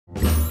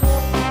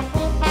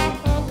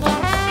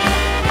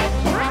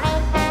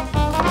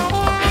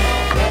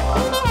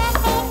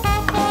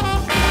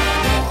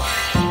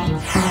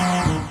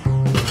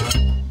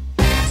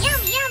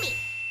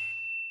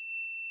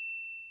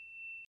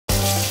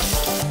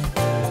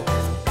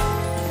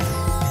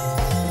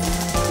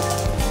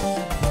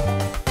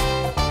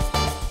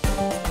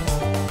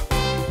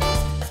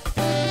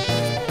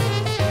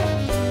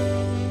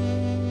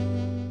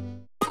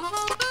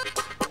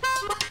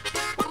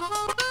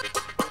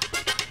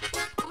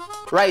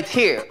Right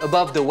here,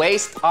 above the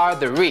waist, are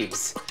the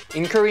ribs.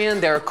 In Korean,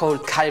 they're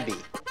called galbi.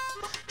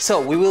 So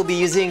we will be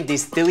using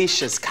this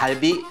delicious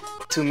galbi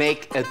to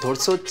make a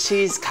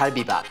돌솥치즈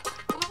galbibap.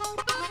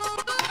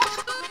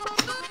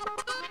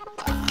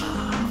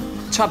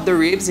 Chop the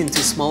ribs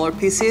into smaller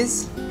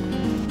pieces.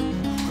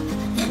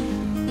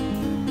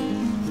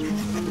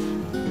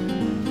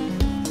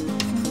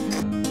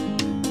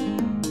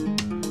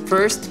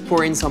 First,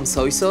 pour in some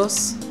soy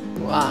sauce.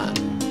 1,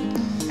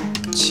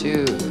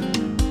 2,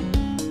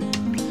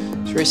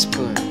 3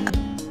 spoons.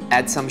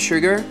 Add some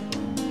sugar.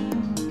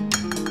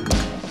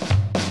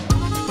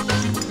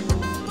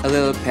 A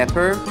little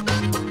pepper.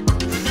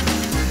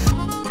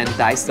 And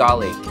diced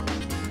garlic.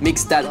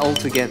 Mix that all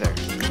together.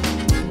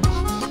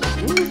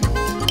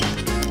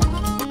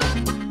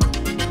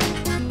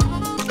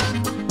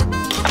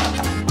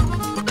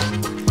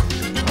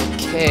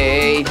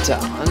 Okay,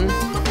 done.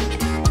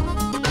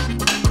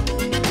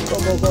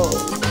 Go.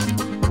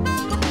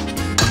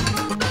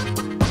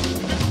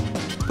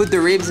 Put the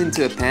ribs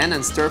into a pan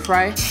and stir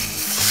fry.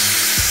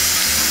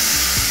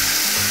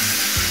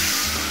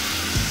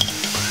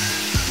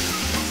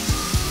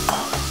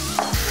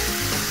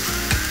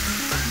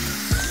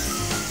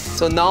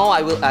 So now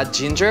I will add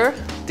ginger.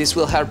 This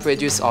will help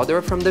reduce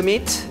odor from the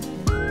meat.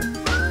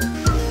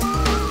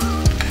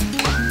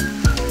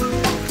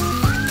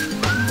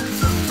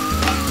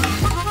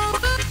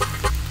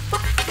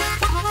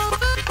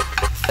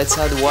 Let's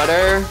add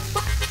water.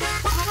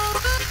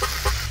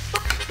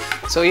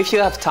 So if you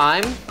have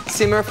time,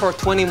 simmer for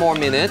 20 more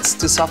minutes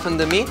to soften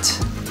the meat.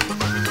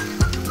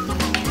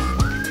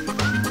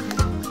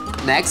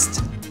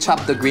 Next,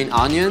 chop the green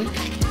onion.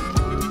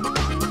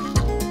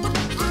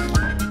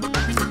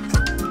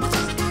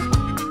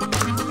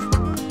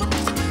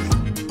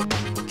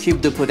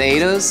 Cube the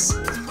potatoes.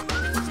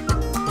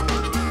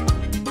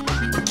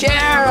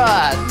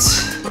 Carrot!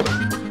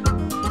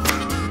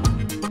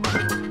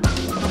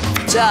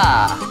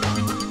 Ja!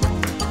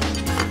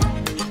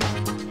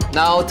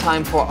 Now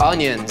time for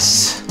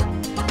onions.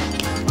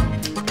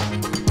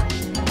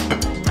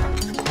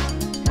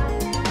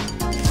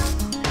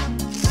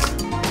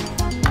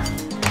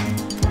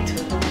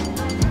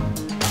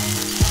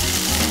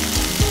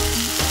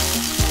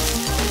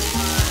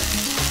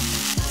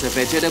 The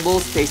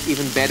vegetables taste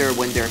even better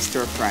when they're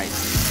stir-fried.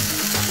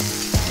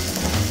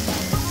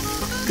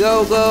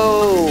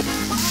 Go!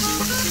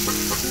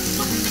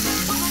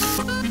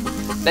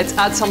 Let's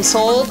add some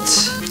salt.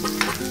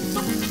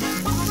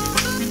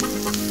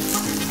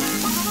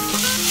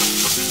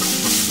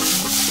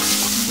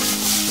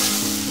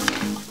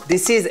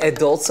 This is a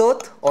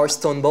돌솥 or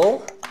stone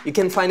bowl. You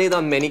can find it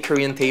on many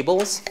Korean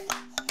tables.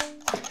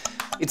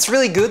 It's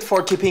really good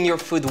for keeping your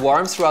food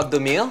warm throughout the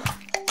meal.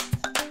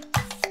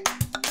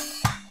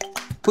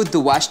 Put the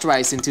washed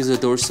rice into the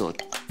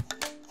돌솥.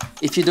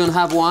 If you don't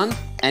have one,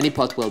 any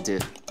pot will do.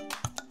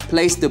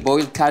 Place the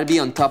boiled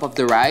galbi on top of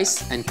the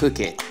rice and cook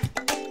it.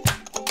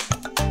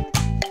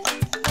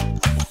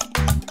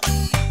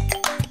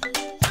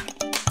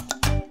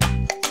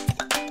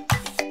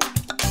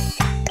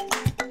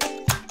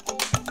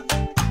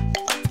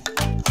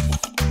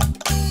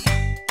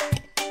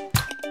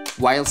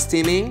 While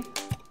steaming,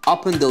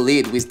 open the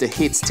lid with the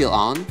heat still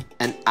on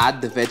and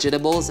add the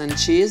vegetables and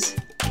cheese.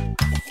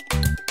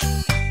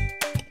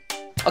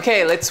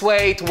 Okay, let's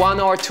wait 1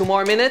 or 2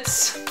 more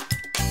minutes.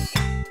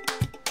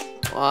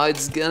 Oh,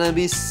 it's gonna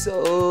be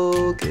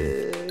so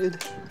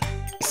good.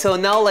 So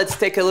now let's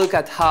take a look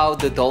at how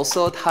the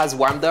돌솥 has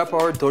warmed up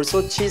our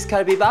돌솥치즈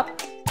galbibap.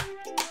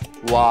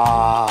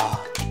 Wow!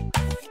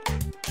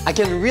 I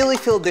can really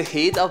feel the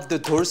heat of the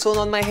돌솥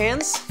on my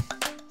hands.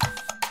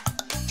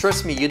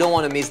 Trust me, you don't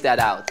want to miss that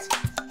out.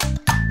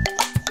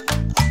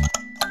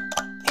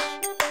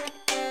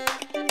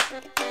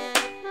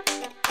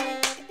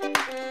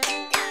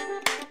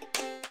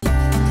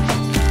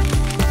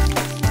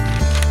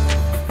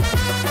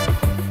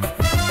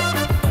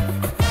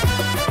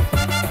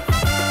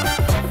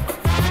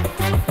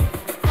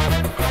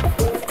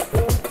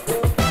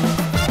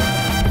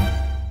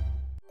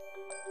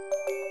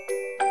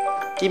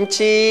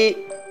 Kimchi.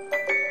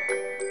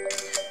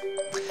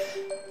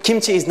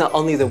 Kimchi is not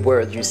only the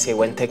word you say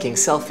when taking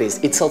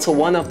selfies, it's also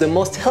one of the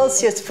most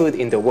healthiest food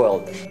in the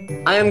world.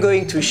 I am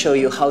going to show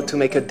you how to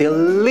make a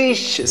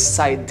delicious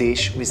side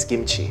dish with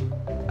kimchi.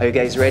 Are you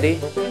guys ready?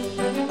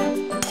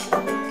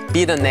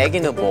 Beat an egg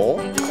in a bowl.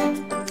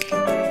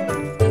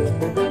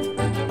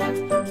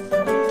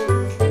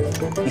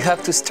 You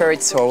have to stir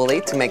it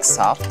thoroughly to make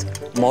soft,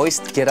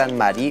 moist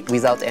계란말이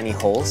without any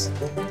holes.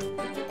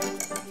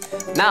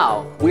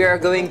 Now, we are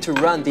going to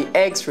run the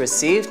eggs through a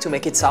sieve to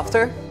make it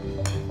softer.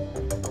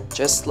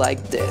 Just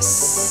like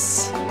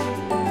this.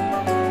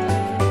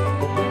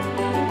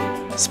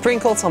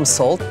 Sprinkle some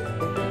salt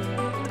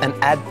and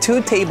add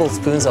 2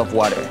 tablespoons of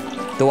water.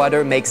 The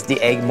water makes the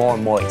egg more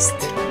moist.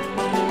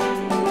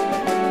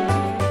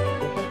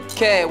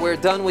 Okay, we're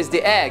done with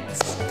the eggs.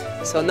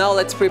 So now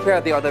let's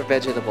prepare the other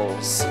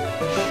vegetables.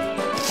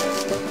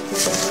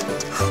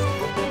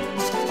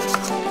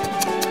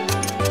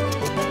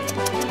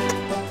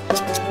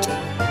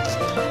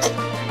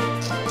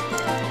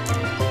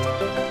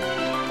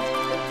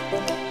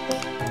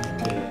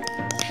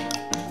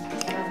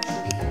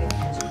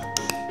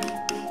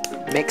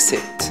 Mix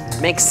it,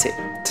 mix it.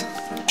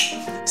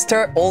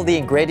 Stir all the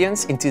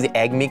ingredients into the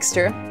egg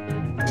mixture.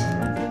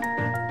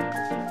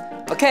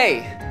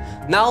 Okay,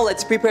 now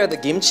let's prepare the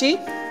kimchi.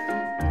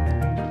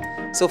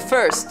 So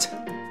first,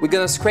 we're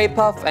gonna scrape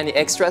off any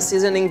extra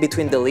seasoning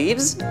between the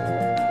leaves,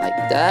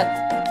 like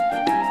that.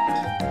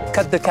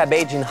 Cut the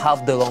cabbage in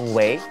half the long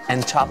way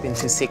and chop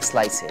into 6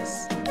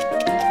 slices.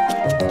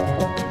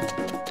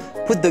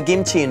 Put the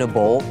kimchi in a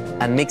bowl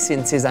and mix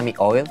in sesame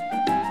oil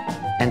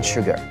and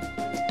sugar.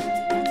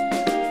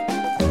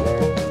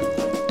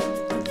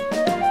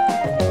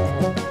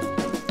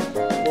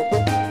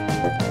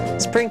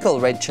 Sprinkle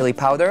red chili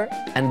powder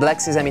and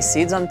black sesame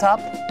seeds on top.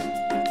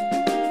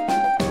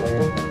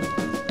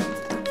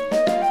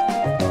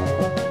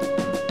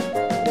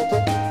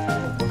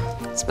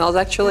 Smells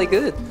actually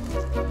good.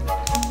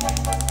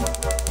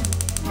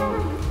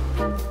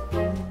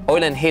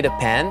 Oil and heat a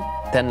pan,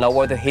 then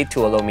lower the heat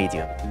to a low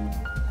medium.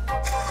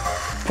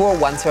 Pour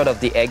 1/3 of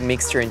the egg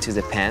mixture into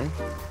the pan.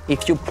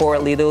 If you pour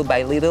little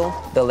by little,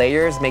 the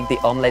layers make the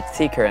omelette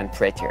thicker and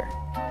prettier.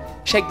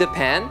 Shake the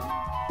pan.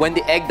 When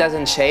the egg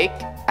doesn't shake,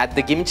 add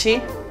the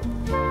kimchi.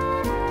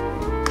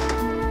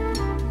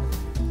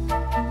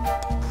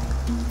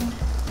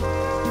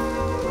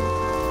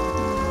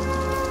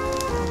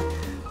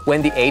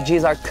 When the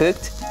edges are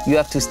cooked, you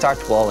have to start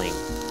rolling.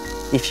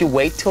 If you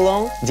wait too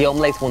long, the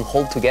omelette won't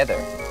hold together.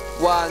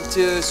 1,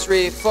 2,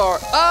 3, 4,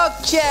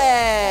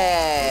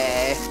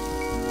 okay!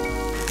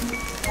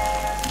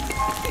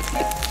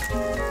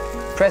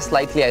 Press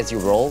lightly as you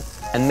roll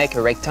and make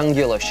a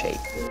rectangular shape.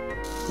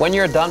 When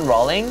you're done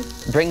rolling,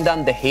 bring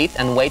down the heat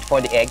and wait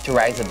for the egg to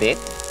rise a bit.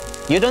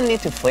 You don't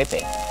need to flip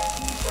it.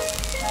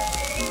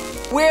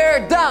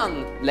 We're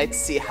done! Let's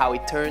see how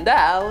it turned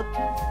out.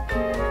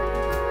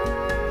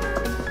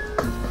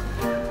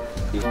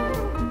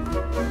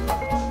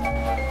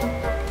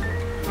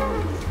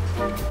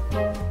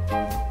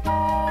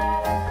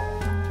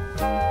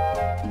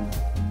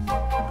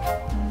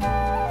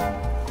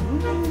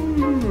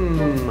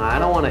 I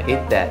don't want to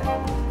eat that.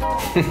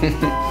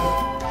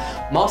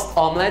 Most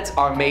omelets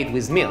are made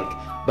with milk,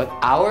 but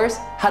ours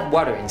had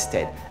water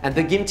instead, and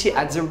the kimchi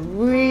adds a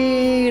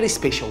really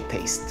special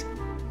taste.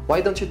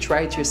 Why don't you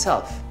try it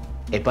yourself?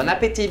 Et bon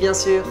appétit, bien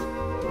sûr!